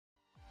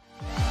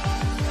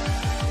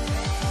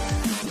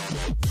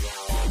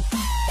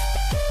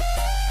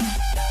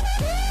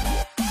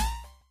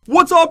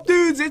What's up,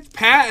 dudes? It's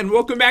Pat, and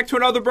welcome back to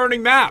another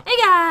burning map. Hey,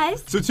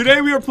 guys. So today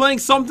we are playing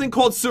something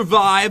called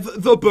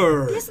Survive the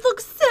Bird. This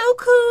looks so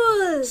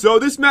cool. So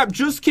this map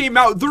just came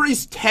out. There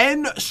is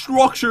 10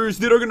 structures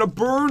that are going to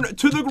burn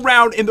to the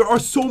ground, and there are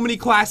so many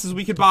classes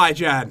we could buy,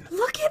 Jen.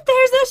 Look at,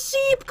 there's a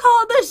sheep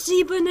called the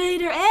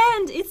Sheepinator,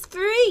 and it's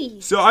free.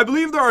 So I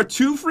believe there are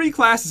 2 free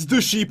classes, the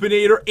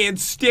Sheepinator and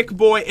Stick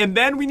Boy, and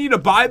then we need to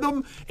buy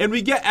them, and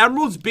we get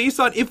emeralds based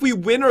on if we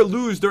win or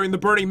lose during the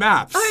burning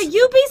maps. All right,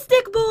 you be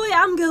Stick Boy,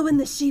 I'm going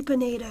the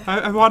Sheepinator.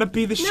 I want to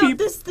be the sheep.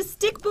 No, the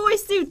Stick Boy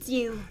suits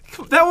you.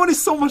 That one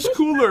is so much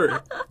cooler.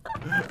 All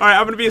right,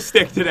 I'm going to be a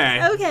stick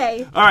today.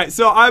 Okay. All right,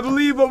 so I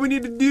believe what we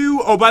need to do...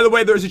 Oh, by the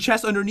way, there's a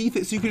chest underneath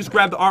it, so you can just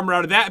grab the armor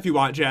out of that if you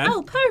want, Jen.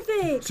 Oh,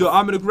 perfect. So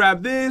I'm going to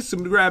grab this. I'm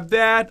going to grab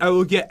that. I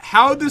will get...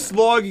 How this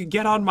log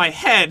get on my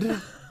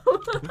head... All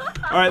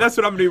right, that's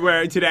what I'm going to be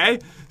wearing today.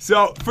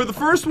 So, for the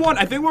first one,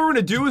 I think what we're going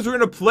to do is we're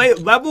going to play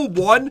level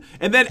 1,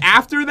 and then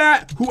after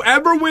that,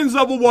 whoever wins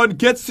level 1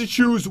 gets to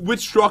choose which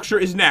structure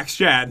is next,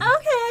 Jen.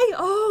 Okay.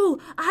 Oh,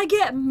 I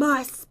get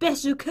my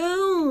special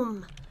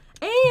comb.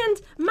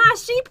 And my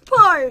sheep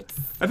parts.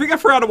 I think I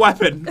forgot a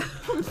weapon.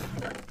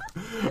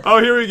 Oh,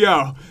 here we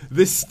go.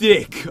 The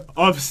stick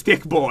of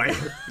Stick Boy.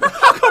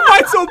 How come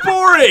mine's so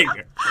boring?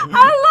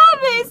 I love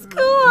it. It's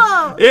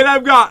cool. And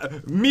I've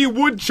got me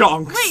wood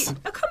chunks. Wait,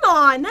 oh, come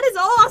on. That is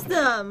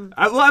awesome.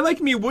 I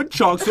like me wood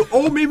chunks. So,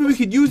 oh, maybe we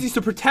could use these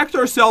to protect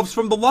ourselves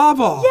from the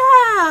lava.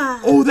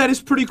 Yeah. Oh, that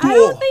is pretty cool. I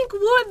don't think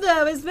wood,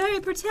 though, is very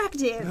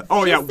protective.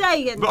 Oh, just yeah.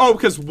 saying. Oh,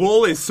 because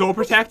wool is so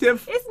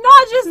protective? It's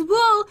not just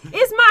wool.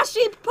 It's my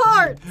sheep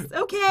parts,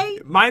 okay?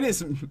 Mine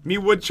is me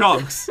wood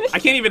chunks. I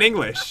can't even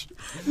English.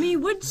 Me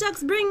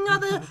woodchucks bringing all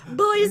the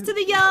boys to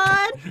the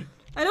yard.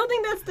 I don't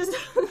think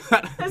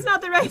that's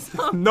not the right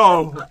song.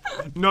 No.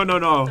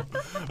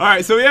 All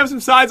right, so we have some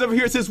signs over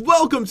here. It says,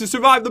 "Welcome to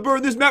Survive the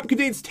Bird. This map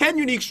contains 10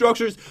 unique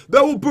structures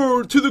that will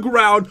burn to the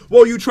ground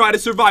while you try to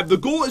survive. The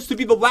goal is to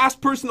be the last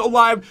person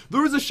alive.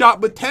 There is a shop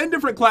with 10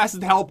 different classes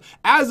to help.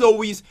 As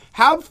always,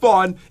 have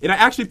fun." And I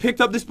actually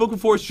picked up this book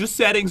before. It's just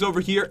settings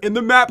over here. And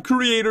the map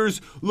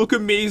creators look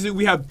amazing.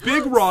 We have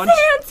Big Runt.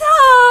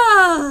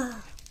 Santa!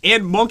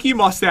 And monkey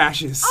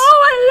mustaches.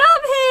 Oh,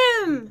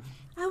 I love him!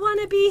 I want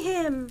to be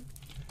him.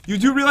 You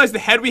do realize the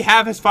head we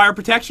have has fire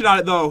protection on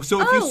it, though.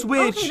 So if you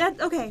switch,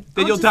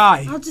 then you'll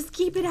die. I'll just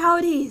keep it how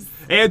it is.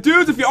 And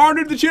dudes, if you are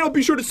new to the channel,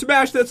 be sure to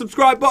smash that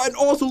subscribe button.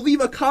 Also, leave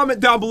a comment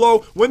down below.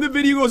 When the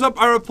video goes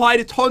up, I reply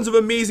to tons of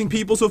amazing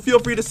people, so feel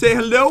free to say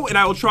hello, and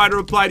I will try to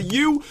reply to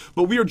you.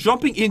 But we are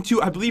jumping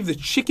into, I believe, the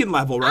chicken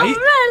level, right? All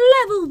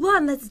right, level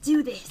 1. Let's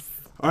do this.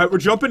 All right, we're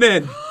jumping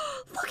in.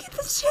 Look at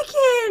the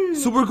chicken.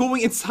 So we're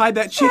going inside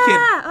that chicken.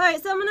 Yeah. All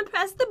right, so I'm going to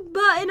press the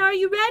button. Are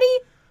you ready?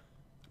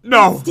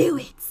 No. Let's do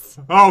it.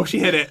 Oh, she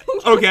hit it.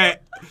 Okay.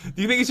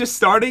 Do you think it's just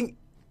starting?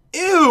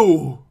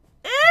 Ew.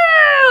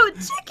 Ew,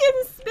 chicken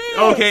spit.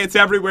 Okay, it's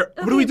everywhere.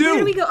 Okay, what do we do? Where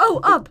do we go? Oh,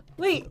 up.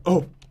 Wait.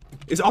 Oh,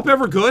 is up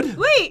ever good?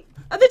 Wait.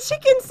 The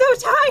chicken's so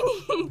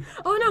tiny.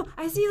 Oh, no.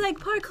 I see, like,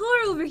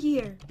 parkour over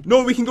here.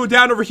 No, we can go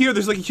down over here.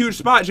 There's, like, a huge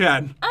spot,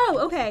 Jen. Oh,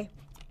 okay.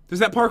 Does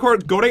that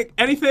parkour go to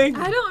anything?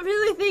 I don't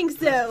really think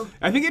so.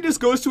 I think it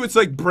just goes to its,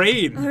 like,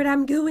 brain. All right,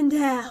 I'm going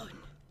down.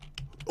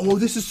 Oh,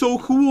 this is so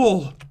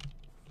cool.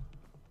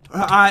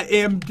 I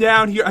am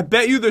down here. I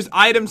bet you there's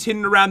items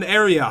hidden around the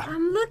area.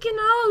 I'm looking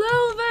all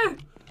over.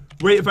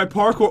 Wait, if I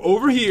parkour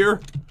over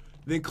here,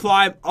 then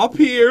climb up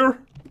here,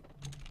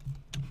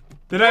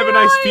 then I have a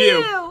nice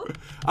view.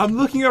 I'm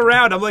looking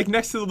around. I'm like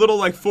next to the little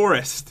like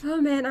forest.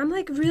 Oh man, I'm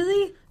like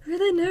really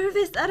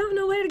nervous. I don't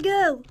know where to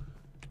go.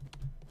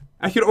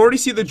 I can already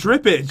see the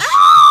drippage.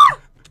 Ah!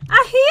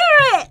 I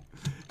hear it.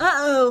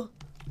 Uh-oh.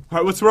 All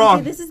right, what's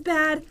wrong? Okay, this is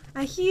bad.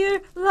 I hear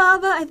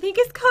lava. I think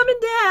it's coming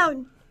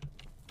down.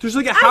 There's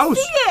like a house.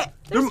 I see it.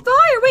 There's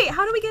fire. Wait,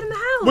 how do we get in the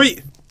house?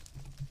 Wait.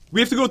 We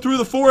have to go through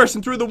the forest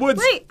and through the woods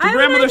Wait, to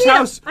grandmother's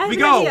house. We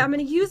go. I'm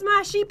gonna use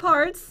my sheep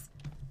parts.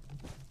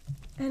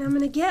 And I'm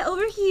gonna get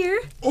over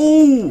here.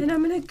 Oh. And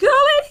I'm gonna go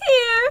in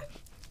here.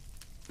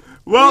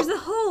 Well, there's a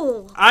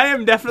hole. I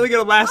am definitely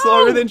gonna last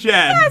longer than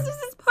Jen. Yes, this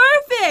is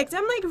perfect.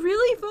 I'm like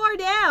really far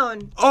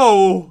down.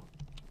 Oh.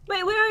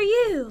 Wait, where are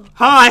you?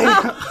 Hi.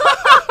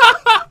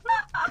 Oh.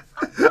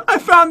 I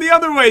found the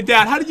other way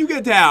down. How did you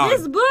get down?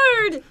 This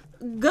bird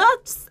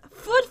got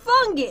foot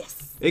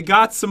fungus. It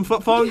got some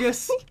foot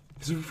fungus?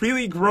 It's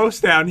really gross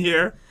down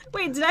here.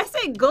 Wait, did I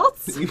say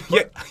guts?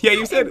 Yeah,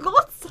 you said...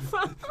 Guts.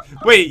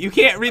 Wait, you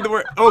can't read the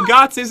word... Oh,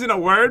 guts isn't a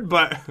word,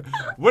 but...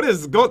 What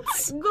is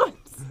guts?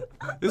 Guts.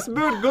 This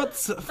bird got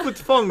foot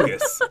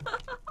fungus.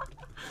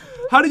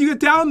 How did you get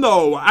down,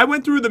 though? I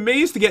went through the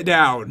maze to get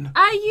down.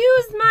 I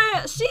used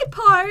my sheep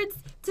parts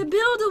to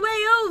build a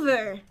way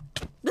over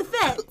the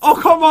fence. Oh,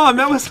 come on.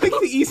 That was like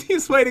the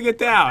easiest way to get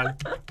down.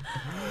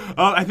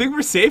 I think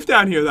we're safe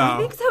down here, though. I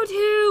think so,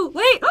 too.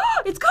 Wait,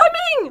 it's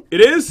coming. It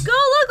is? Go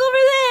look over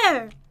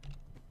there.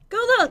 Go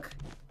look.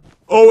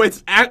 Oh, you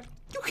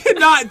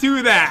cannot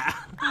do that.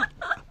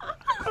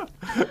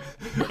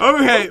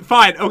 Okay,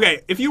 fine.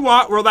 Okay, if you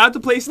want, we're allowed to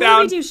place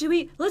down. What do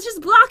we do? Let's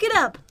just block it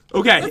up.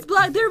 Okay. Let's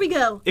block. There we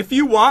go. If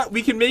you want,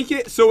 we can make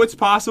it so it's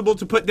possible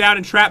to put down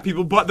and trap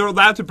people, but they're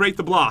allowed to break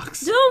the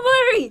blocks. Don't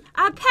worry.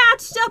 I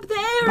patched up the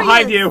area.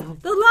 Behind you.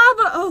 The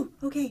lava. Oh,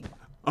 okay.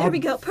 There we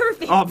go.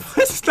 Perfect.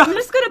 Stop. I'm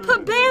just gonna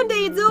put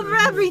band-aids over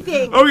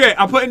everything. Okay,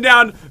 I'm putting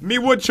down me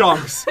wood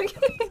chunks.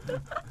 Okay.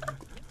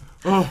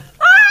 Oh,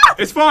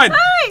 it's fine. All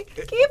right.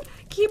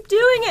 Keep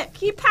doing it.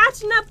 Keep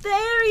patching up the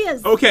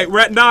areas. Okay, we're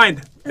at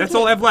 9. That's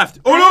all I have left.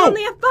 Oh I no!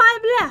 only have 5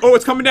 left. Oh,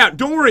 it's coming down.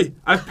 Don't worry.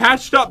 I've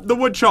patched up the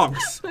wood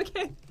chunks.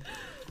 Okay.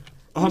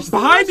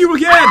 Behind you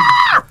again.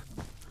 Ah!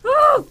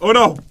 Oh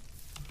no.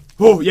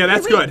 Oh yeah,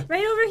 that's Wait, good.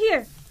 Right over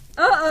here.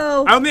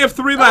 Uh-oh. I only have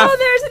 3 left. Oh,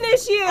 there's an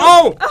issue.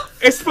 Oh,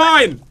 it's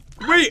fine.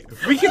 Wait,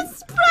 we can. It's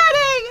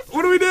spreading.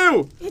 What do we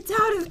do? It's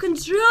out of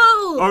control.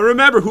 Oh,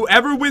 remember,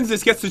 whoever wins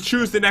this gets to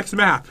choose the next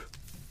map.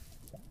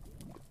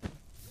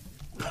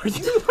 What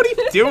are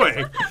you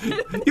doing?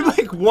 You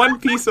like one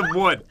piece of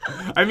wood.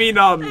 I mean,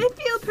 I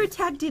feel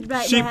protected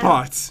right sheep now.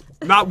 pots,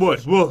 not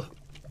wood. Wool.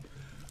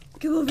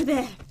 Go over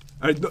there.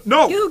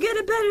 No. Go get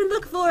a better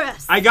look for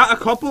us. I got a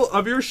couple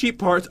of your sheep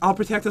parts. I'll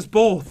protect us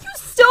both. You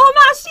stole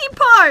my sheep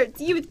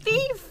parts, you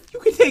thief. You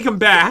can take them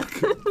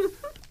back.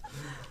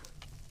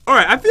 All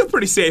right, I feel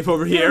pretty safe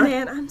over here. Oh,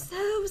 man, I'm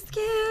so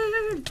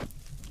scared.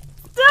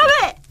 Stop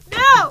it.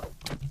 No.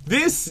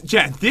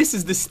 Jen, this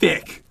is the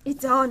stick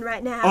It's on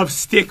right now. of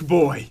Stick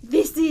Boy.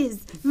 This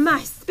is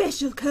my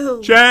special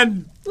code.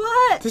 Jen,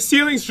 What? the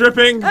ceiling's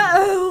dripping.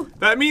 Uh-oh.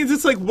 That means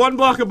it's like 1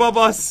 block above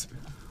us.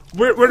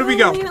 Where do we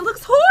go? Man, it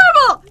looks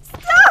horrible.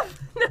 Stop.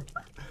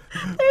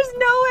 There's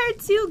nowhere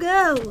to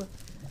go.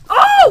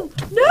 Oh,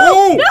 no.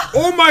 Oh! No.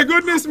 Oh my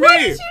goodness me! What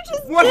did you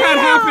just What had do?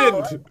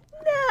 happened?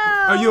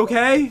 No. Are you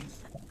okay?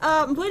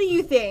 What do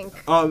you think?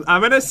 I'm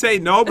gonna say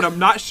no, but I'm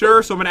not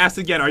sure, so I'm gonna ask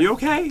again. Are you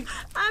okay?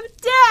 I'm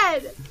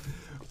dead.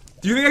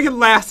 Do you think I can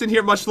last in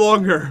here much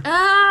longer?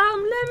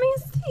 Let me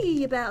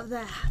see about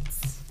that.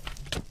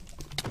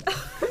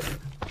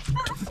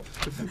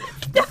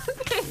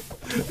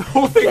 The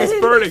whole thing is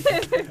burning.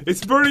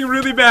 It's burning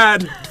really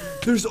bad.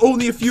 There's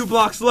only a few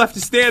blocks left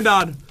to stand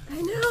on.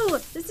 I know.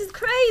 This is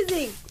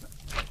crazy.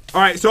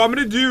 All right, so I'm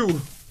gonna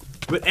do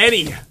what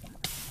any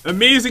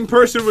amazing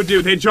person would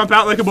do. They jump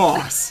out like a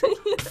boss.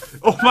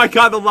 Oh my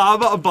god, the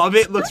lava above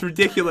it looks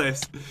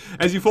ridiculous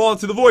as you fall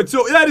into the void.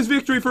 So that is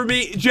victory for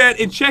me, Jen.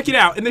 And check it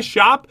out. In the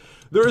shop,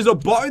 there is a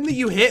button that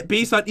you hit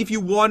based on if you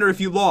won or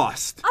if you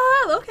lost.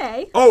 Oh,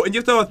 okay. Oh, and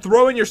you have to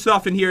throw in your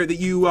stuff in here that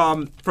you,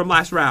 from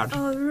last round.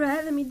 All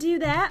right, let me do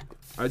that.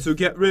 All right, so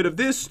get rid of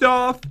this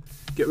stuff.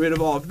 Get rid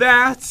of all of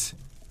that.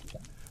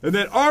 And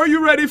then, are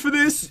you ready for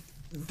this?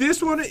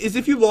 This one is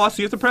if you lost,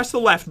 so you have to press the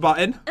left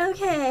button.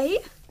 Okay.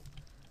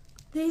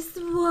 This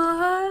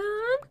one.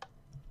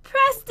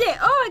 Pressed it.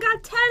 Oh, I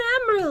got 10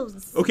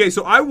 emeralds. Okay,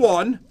 so I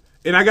won,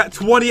 and I got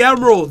 20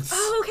 emeralds.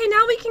 Oh, okay,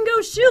 now we can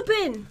go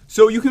shooping.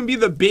 So you can be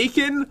the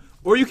bacon,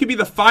 or you can be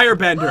the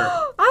firebender.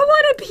 I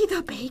want to be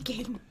the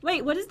bacon.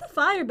 Wait, what does the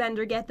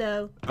firebender get,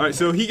 though? All right,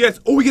 so he gets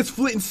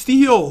flint and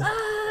steel.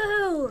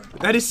 Oh.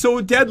 That is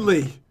so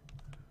deadly.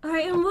 All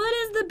right, and what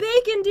does the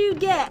bacon dude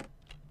get?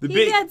 He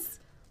gets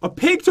a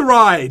pig to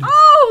ride.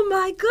 Oh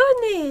my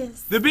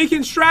goodness! The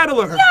bacon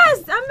straddler.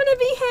 Yes, I'm gonna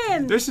be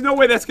him. There's no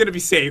way that's gonna be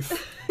safe.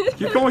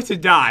 You're going to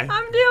die.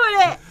 I'm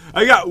doing it.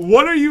 I got,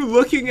 what are you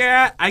looking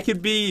at? I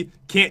could be,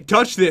 can't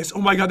touch this. Oh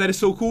my god, that is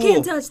so cool.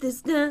 Can't touch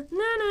this. Nah,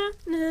 nah, nah,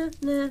 nah,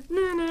 nah,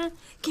 nah, nah.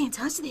 Can't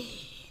touch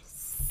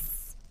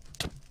this.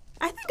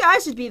 I think I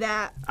should be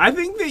that. I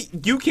think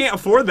that you can't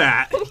afford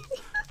that.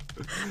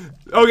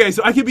 Okay,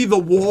 so I could be the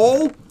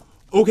wall.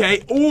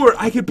 Okay, or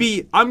I could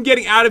be, I'm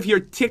getting out of here,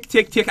 tick,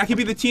 tick, tick. I could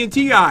be the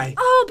TNT guy.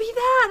 Oh, be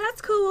that.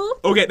 That's cool.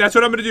 Okay, that's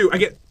what I'm going to do. I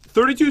get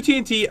 32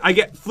 TNT. I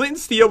get flint and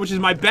steel, which is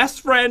my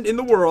best friend in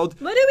the world.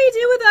 What do we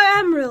do with our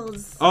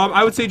emeralds?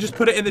 I would say just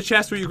put it in the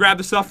chest where you grab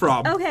the stuff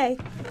from. Okay.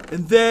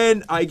 And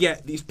then I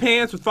get these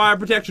pants with fire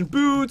protection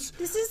boots.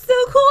 This is so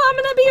cool. I'm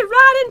going to be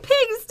riding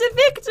pigs to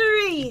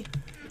victory.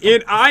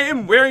 And I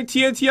am wearing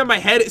TNT on my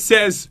head. It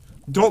says,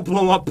 don't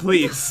blow up,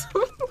 please.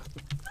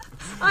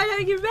 All right,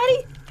 are you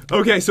ready?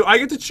 Okay, so I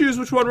get to choose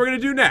which one we're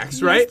going to do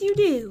next, right? Yes, you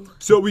do.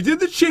 So we did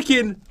the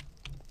chicken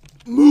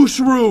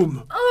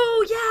mushroom.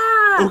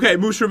 Oh, yeah. Okay,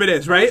 mushroom it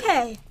is, right?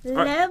 Okay,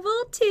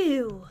 level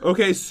 2.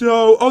 Okay,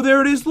 so, oh,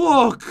 there it is,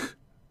 look.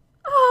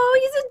 Oh,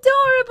 he's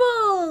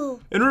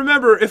adorable. And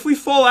remember, if we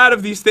fall out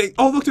of these things,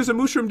 oh, look, there's a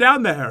mushroom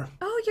down there.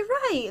 Oh, you're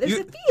right. There's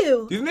a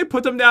few. Do you think they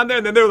put them down there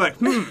and then they're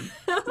like,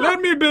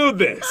 let me build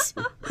this?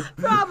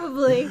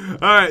 Probably. All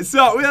right,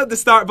 so we have the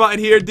start button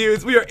here,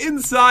 dudes. We are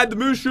inside the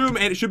mushroom,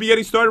 and it should be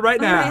getting started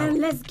right now. All right,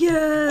 let's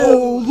go.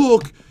 Oh,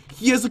 look.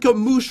 He has like a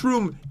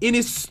mushroom in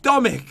his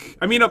stomach.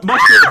 I mean, a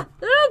mushroom.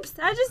 Oops,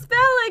 I just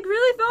fell like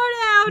really far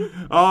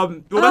down. Well,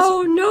 that's...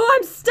 Oh, no,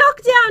 I'm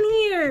stuck down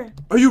here.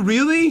 Are you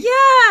really?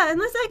 Yeah,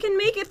 unless I can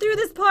make it through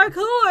this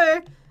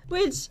parkour,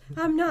 which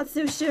I'm not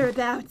so sure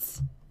about.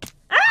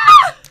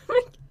 Ah!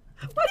 What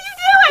are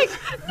you doing?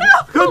 No!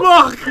 Good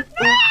luck!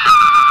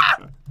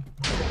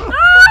 No!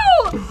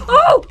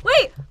 Oh!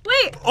 Wait!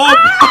 Oh!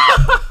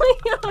 Ah! Oh my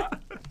God.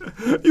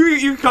 You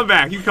can come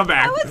back. You can come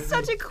back. That was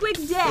such a quick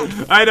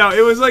death. I know.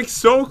 It was like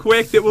so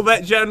quick that we'll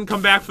let Jen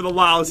come back for the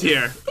lols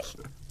here.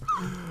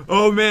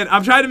 Oh man,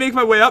 I'm trying to make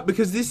my way up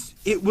because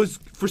it was,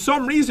 for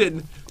some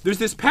reason, there's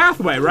this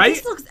pathway, right?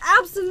 This looks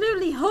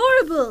absolutely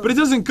horrible. But it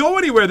doesn't go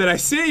anywhere that I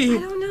see. I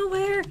don't know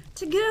where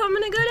to go. I'm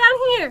gonna go down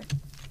here.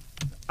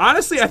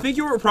 Honestly, I think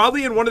you were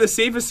probably in one of the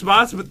safest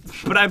spots,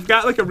 but I've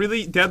got like a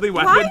really deadly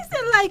weapon. Why is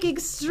it like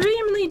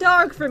extremely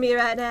dark for me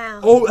right now?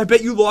 Oh, I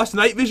bet you lost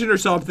night vision or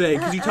something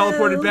because you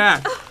teleported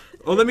back.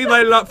 Oh, let me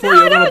light it up for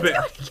you a little bit.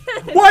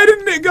 Why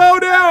didn't it go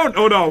down?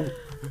 Oh no,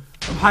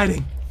 I'm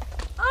hiding.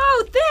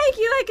 Oh, thank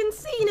you. I can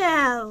see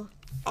now.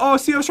 Oh,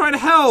 see, I was trying to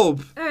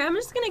help. All right, I'm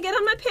just gonna get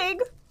on my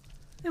pig,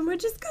 and we're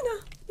just gonna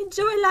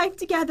enjoy life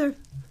together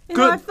in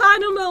Good. our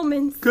final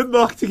moments. Good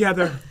luck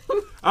together.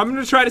 I'm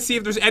gonna try to see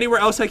if there's anywhere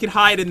else I can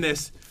hide in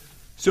this.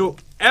 So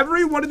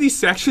every one of these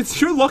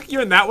sections, you're luckier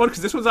in that one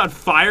because this one's on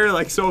fire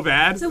like so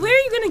bad. So where are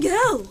you gonna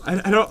go?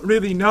 I don't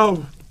really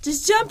know.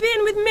 Just jump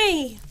in with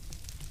me.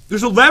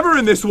 There's a lever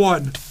in this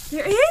one.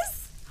 There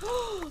is?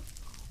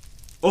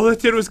 All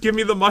it did was give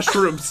me the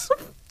mushrooms.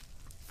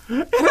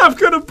 And I'm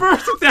gonna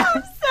burst it down.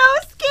 I'm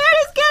so scared.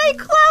 It's getting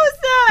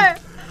closer.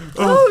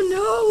 Oh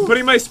no.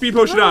 Putting my speed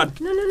potion on.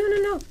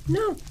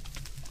 No.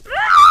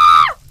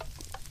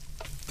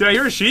 Did I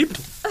hear a sheep?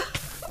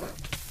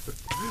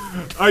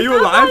 Are you I'm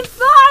alive? on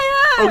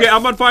fire. Okay,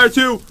 I'm on fire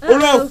too. Oh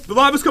no, the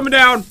lava's coming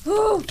down.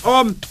 Oh.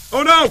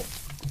 Oh no.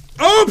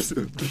 Oops.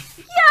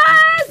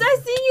 Yes, I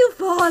see you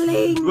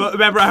falling. Well,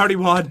 remember, I already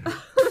won.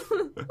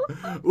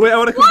 Wait, I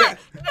want to come back.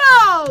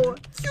 No.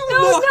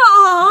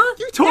 No.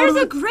 You totally.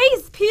 There's a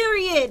grace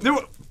period.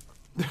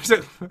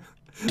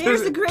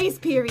 There's a grace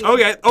period.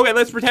 Okay,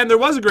 let's pretend there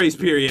was a grace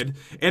period.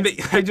 And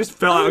I just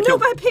fell out. No,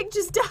 my pig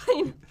just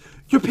died.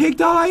 Your pig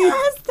died?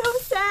 Yes, so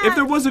sad. If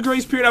there was a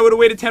grace period, I would have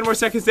waited 10 more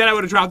seconds, then I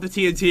would have dropped the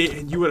TNT,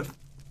 and you would have...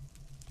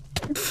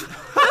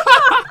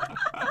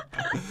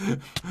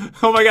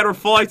 Oh my god, we're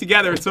falling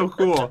together. It's so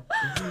cool.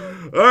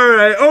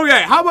 Alright,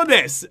 okay, how about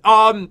this?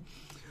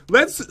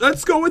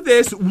 Let's go with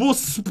this. We'll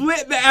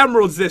split the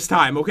emeralds this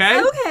time,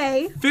 okay?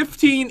 Okay.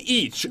 15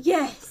 each.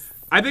 Yes.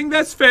 I think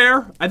that's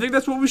fair. I think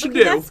that's what we should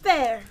do. That's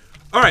fair.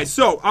 Alright,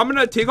 so I'm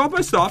gonna take off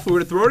my stuff. We're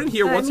gonna throw it in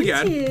here once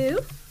again. Me too.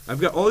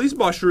 I've got all these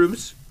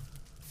mushrooms.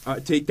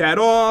 Take that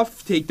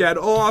off,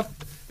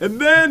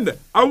 and then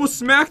I will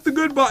smack the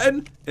good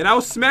button, and I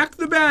will smack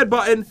the bad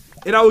button,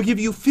 and I will give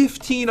you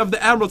 15 of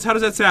the emeralds. How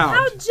does that sound?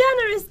 How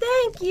generous,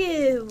 thank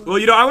you. Well,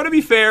 I want to be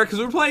fair, because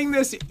we're playing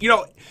this,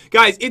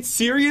 guys, it's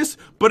serious,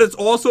 but it's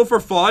also for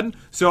fun,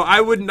 so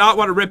I would not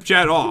want to rip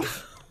Jen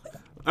off.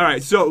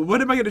 Alright, so what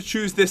am I going to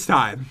choose this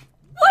time?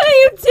 What are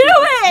you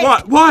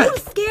doing? What? You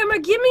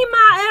scammer, give me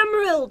my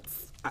emeralds.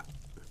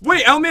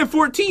 Wait, Element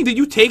 14, did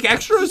you take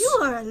extras? You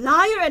are a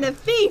liar and a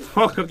thief.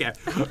 Oh, okay.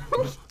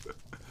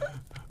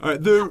 Alright,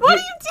 what are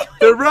you doing?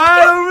 They're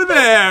right over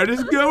there.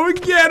 Just go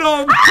and get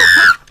them.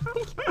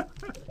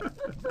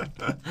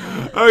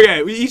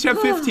 Okay, we each have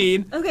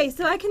 15. Okay,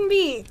 so I can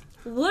be,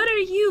 what are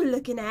you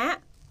looking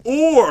at?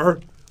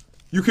 Or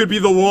you could be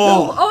the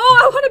wall. Oh,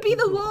 I want to be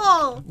the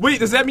wall. Wait,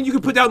 does that mean you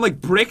can put down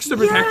like bricks to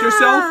protect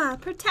yourself? Yeah,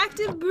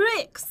 protective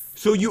bricks.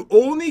 So you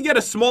only get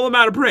a small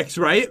amount of bricks,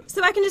 right?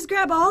 So I can just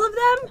grab all of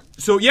them?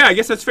 So yeah, I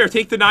guess that's fair.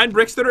 Take the 9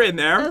 bricks that are in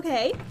there.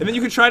 Okay. And then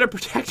you can try to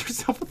protect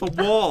yourself with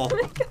a wall. Oh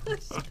my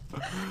gosh.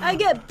 I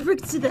get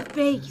bricks to the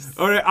face.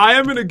 Alright, I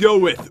am gonna go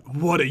with,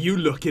 what are you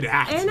looking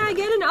at? And I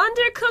get an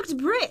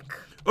undercooked brick.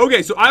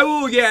 Okay, so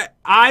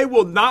I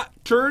will not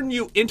turn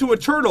you into a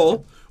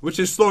turtle, which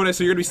is slowness,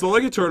 so you're gonna be slow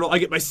like a turtle. I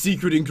get my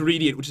secret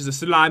ingredient, which is a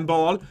slime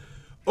ball.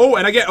 Oh,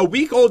 and I get a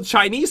week-old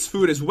Chinese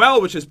food as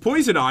well, which has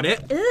poison on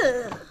it.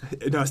 Ugh.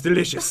 No, it's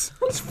delicious.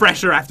 It's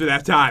fresher after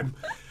that time.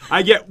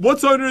 I get,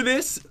 what's under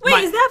this?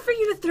 Wait, is that for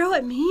you to throw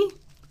at me?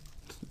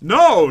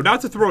 No,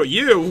 not to throw at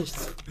you.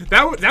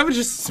 That would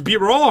just be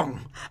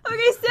wrong.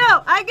 Okay,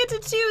 so I get to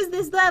choose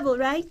this level,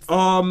 right?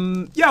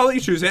 Yeah, I'll let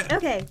you choose it.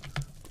 Okay.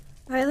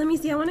 Alright, let me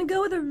see. I want to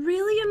go with a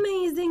really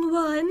amazing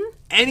one.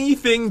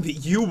 Anything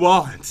that you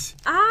want.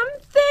 I'm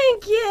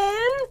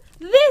thinking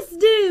this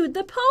dude,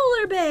 the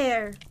polar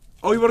bear.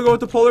 Oh, you want to go with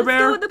the polar bear?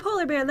 Let's go with the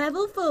polar bear,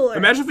 level 4.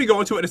 Imagine if we go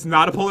into it and it's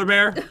not a polar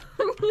bear.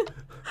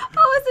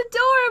 Oh, it's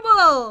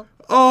adorable.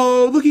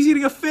 Oh, look, he's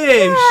eating a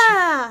fish.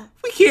 Yeah.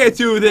 We can't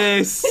do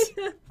this.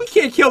 We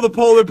can't kill the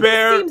polar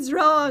bear. Seems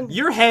wrong.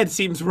 Your head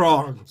seems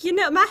wrong. You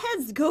know, my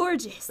head's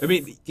gorgeous. I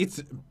mean,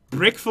 it's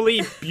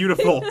brickfully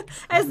beautiful.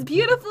 As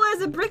beautiful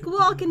as a brick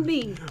wall can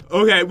be.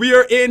 Okay, we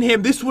are in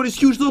him. This one is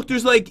huge. Look,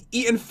 there's like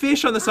eating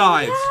fish on the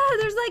sides. Yeah,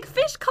 there's like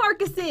fish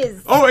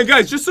carcasses. Oh, and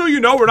guys, just so you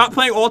know, we're not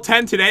playing all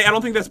 10 today. I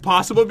don't think that's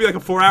possible. It'd be like a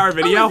 4-hour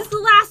video. Oh, is this the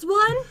last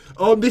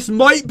one? This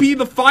might be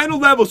the final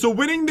level, so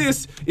winning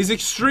this is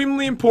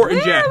extremely important,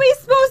 Where Jen. are we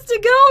supposed to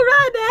go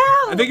right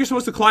now? I think you're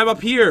supposed to climb up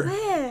here.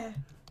 Where?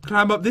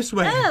 Climb up this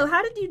way. Oh,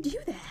 how did you do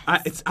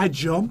that? I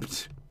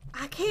jumped.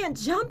 I can't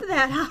jump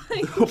that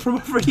high. From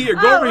over here.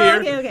 Go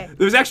over here. Okay.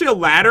 There's actually a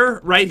ladder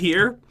right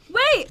here.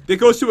 Wait. That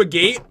goes to a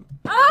gate.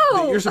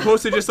 Oh. You're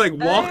supposed to just like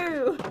walk.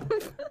 Oh.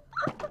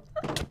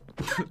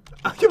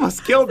 You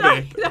almost killed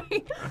me.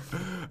 Sorry.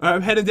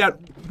 I'm heading down.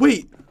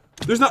 Wait,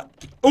 there's not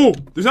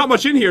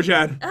much in here,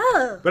 Chad.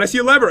 Oh. But I see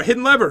a lever, a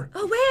hidden lever.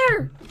 Oh,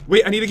 where?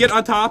 Wait, I need to get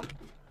on top.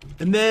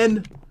 And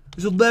then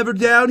there's a lever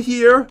down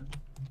here.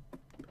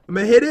 I'm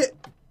gonna hit it.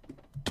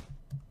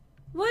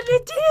 What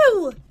did it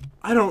do?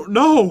 I don't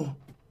know.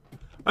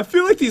 I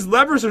feel like these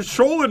levers are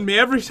trolling me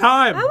every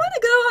time. I want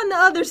to go on the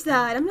other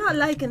side. I'm not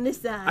liking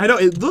this side. I know,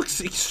 it looks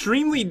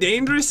extremely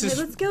dangerous. Okay,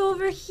 let's go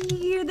over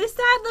here. This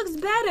side looks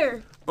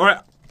better.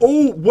 Alright.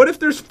 Oh, what if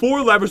there's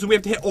 4 levers and we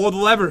have to hit all the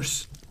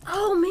levers?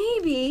 Oh,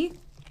 maybe.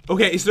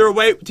 Okay, is there a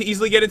way to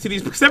easily get into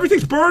these? Because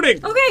everything's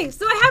burning! Okay,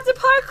 so I have to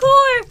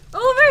parkour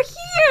over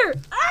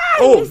here. Ah,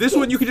 Oh, this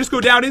one you can just go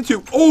down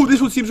into. Oh,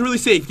 this one seems really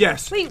safe,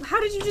 yes. Wait,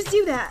 how did you just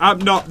do that?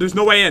 No, there's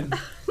no way in. No,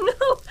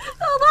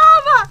 the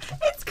lava!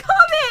 It's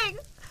coming!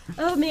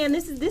 Oh man,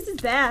 this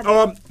is bad.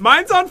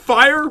 Mine's on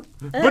fire,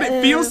 but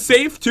it feels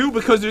safe too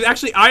because there's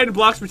actually iron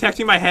blocks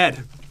protecting my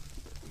head.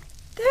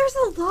 There's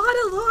a lot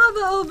of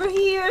lava over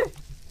here.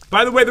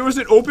 By the way, there was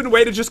an open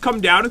way to just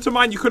come down into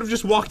mine. You could have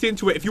just walked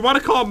into it. If you want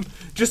to come,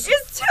 just...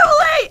 It's too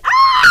late!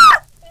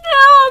 Ah!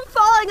 No, I'm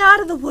falling out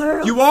of the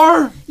world. You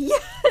are?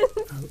 Yes.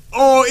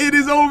 Oh, it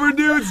is over,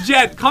 dudes.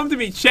 Jen, come to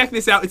me. Check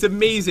this out. It's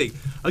amazing.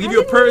 I'll give you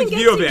a perfect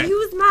view of it. I didn't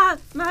even get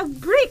to use my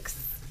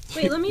bricks.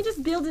 Wait, let me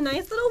just build a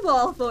nice little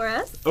wall for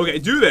us. Okay,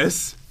 do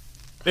this.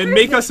 And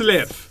make us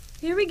live.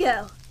 Here we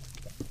go.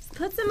 Just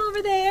put some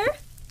over there.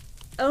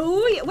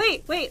 Oh, yeah.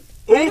 Wait.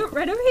 Oh.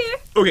 Right over here.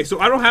 Okay, so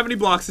I don't have any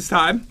blocks this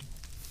time.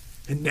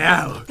 And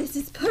now, This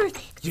is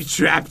perfect. you're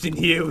trapped in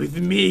here with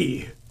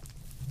me.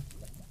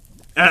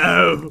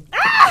 Uh-oh.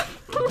 Ah!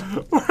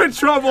 We're in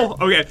trouble.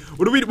 Okay,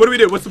 what do we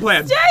do? What's the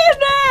plan? Stay in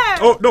there!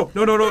 Oh, no.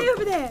 Stay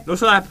over there. No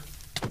slap.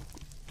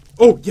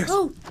 Oh, yes.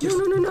 Oh, yes.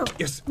 no.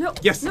 Yes. No.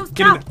 Yes. No, Get in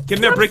stop. there. Get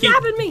in there, Stop Bricky.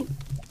 stabbing me.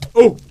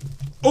 Oh.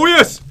 Oh,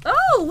 yes.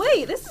 Oh,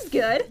 wait, this is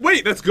good.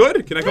 Wait, that's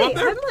good. Can I go up Wait,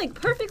 there? I'm like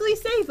perfectly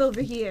safe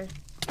over here.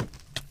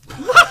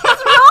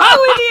 What's wrong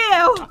with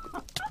you?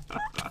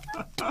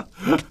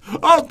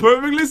 Oh,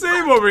 perfectly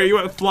safe over here. You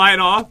went flying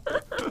off.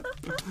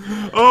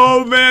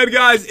 Oh, man,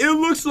 guys. It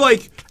looks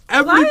like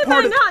every Why am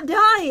part I of... not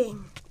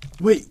dying?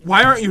 Wait,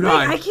 why aren't you Wait,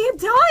 dying? I can't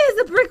die as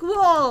a brick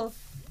wall.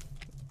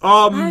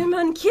 I'm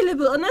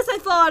unkillable unless I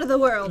fall out of the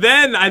world.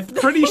 Then I'm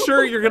pretty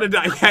sure you're gonna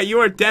die. Yeah, you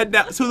are dead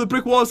now. So the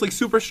brick wall is like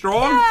super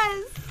strong?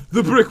 Yes.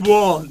 The brick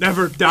wall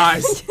never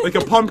dies like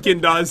a pumpkin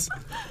does.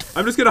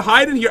 I'm just gonna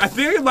hide in here. I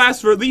think I can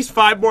last for at least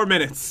 5 more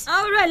minutes.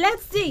 All right,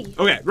 let's see.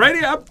 Okay, right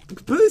here. I'm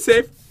completely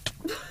safe.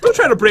 Don't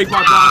try to break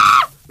my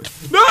block.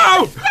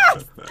 No!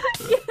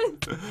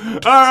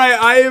 Alright,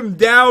 I am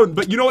down.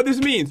 But you know what this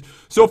means?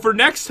 So for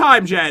next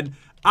time, Jen,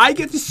 I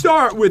get to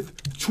start with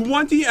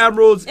 20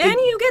 emeralds. And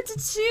you get to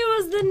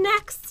choose the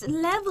next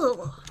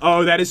level.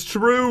 Oh, that is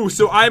true.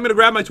 So I'm gonna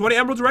grab my 20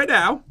 emeralds right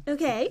now.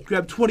 Okay.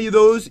 Grab 20 of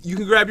those. You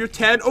can grab your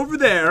 10 over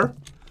there.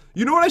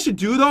 You know what I should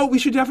do, though? We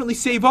should definitely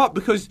save up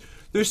because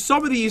there's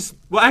some of these...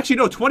 Well, actually,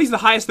 no. 20 is the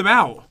highest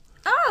amount.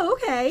 Oh,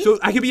 okay. So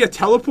I could be a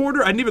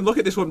teleporter? I didn't even look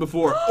at this one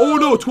before. Oh,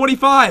 no.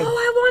 25. Oh, I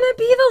want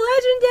to be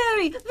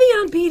the legendary, the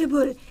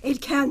unbeatable.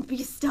 It can't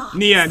be stopped.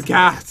 Neon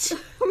cats.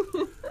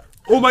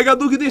 Oh, my God.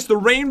 Look at this. The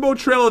rainbow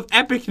trail of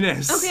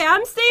epicness. Okay,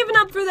 I'm saving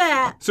up for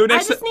that. So I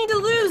next just need to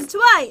lose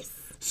twice.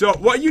 So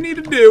what you need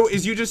to do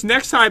is you just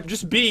next time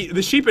just be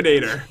the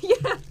sheepinator.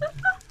 Yeah.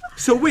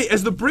 So wait,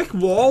 as the brick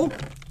wall,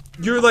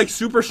 you're like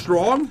super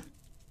strong?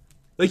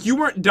 Like you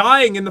weren't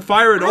dying in the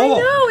fire at all. I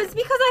know, it's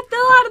because I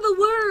fell out of the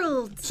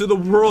world. So the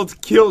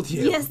world killed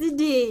you. Yes, it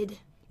did.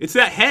 It's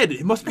that head.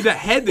 It must be that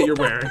head that you're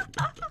wearing.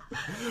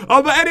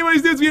 But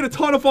anyways, dudes, we had a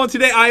ton of fun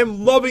today. I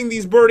am loving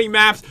these burning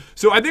maps.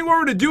 So I think what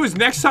we're going to do is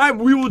next time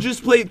we will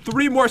just play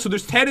 3 more. So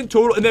there's 10 in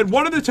total. And then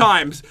one of the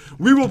times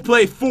we will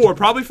play 4,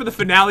 probably for the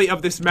finale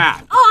of this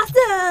map.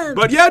 Awesome.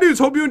 But yeah, dudes,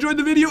 hope you enjoyed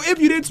the video. If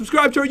you did,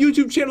 subscribe to our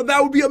YouTube channel.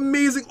 That would be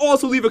amazing.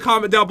 Also, leave a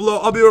comment down below.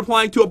 I'll be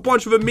replying to a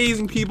bunch of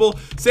amazing people.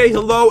 Say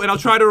hello, and I'll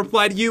try to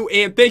reply to you.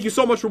 And thank you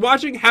so much for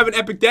watching. Have an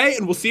epic day,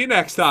 and we'll see you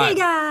next time. Hey,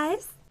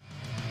 guys.